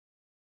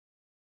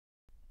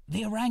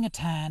The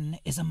orangutan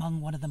is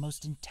among one of the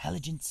most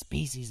intelligent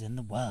species in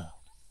the world.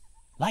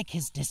 Like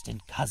his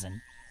distant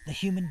cousin, the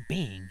human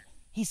being,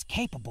 he's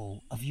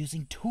capable of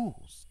using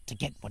tools to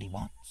get what he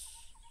wants.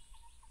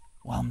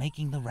 While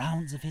making the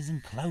rounds of his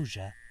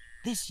enclosure,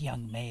 this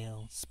young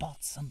male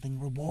spots something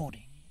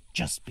rewarding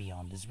just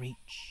beyond his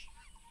reach.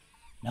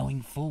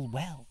 Knowing full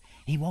well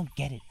he won't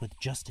get it with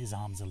just his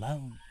arms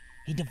alone,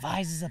 he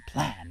devises a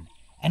plan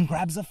and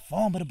grabs a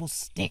formidable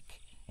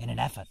stick in an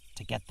effort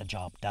to get the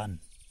job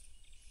done.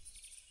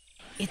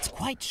 It's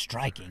quite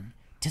striking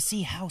to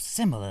see how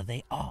similar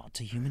they are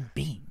to human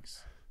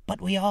beings.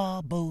 But we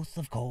are both,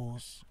 of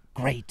course,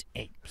 great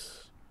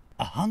apes.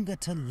 A hunger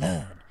to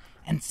learn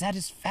and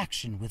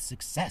satisfaction with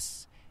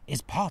success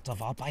is part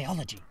of our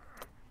biology.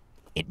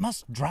 It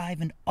must drive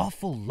an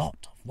awful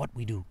lot of what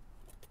we do.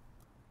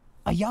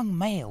 A young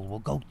male will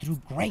go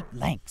through great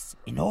lengths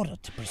in order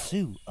to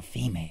pursue a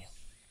female.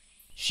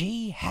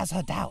 She has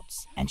her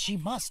doubts, and she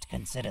must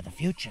consider the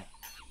future.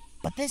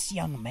 But this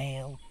young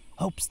male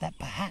hopes that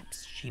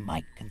perhaps she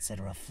might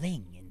consider a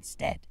fling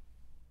instead.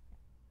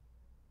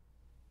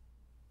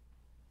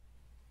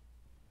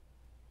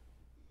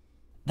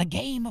 The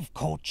game of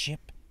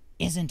courtship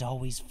isn't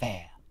always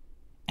fair,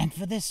 and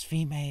for this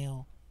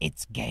female,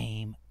 it's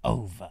game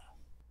over.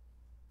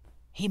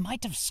 He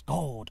might have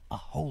scored a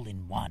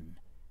hole-in-one,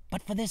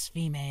 but for this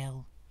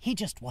female, he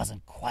just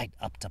wasn't quite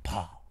up to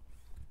par.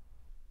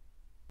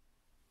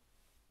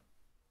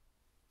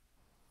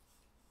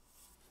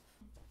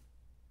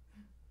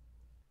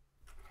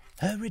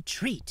 Her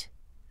retreat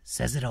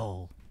says it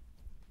all.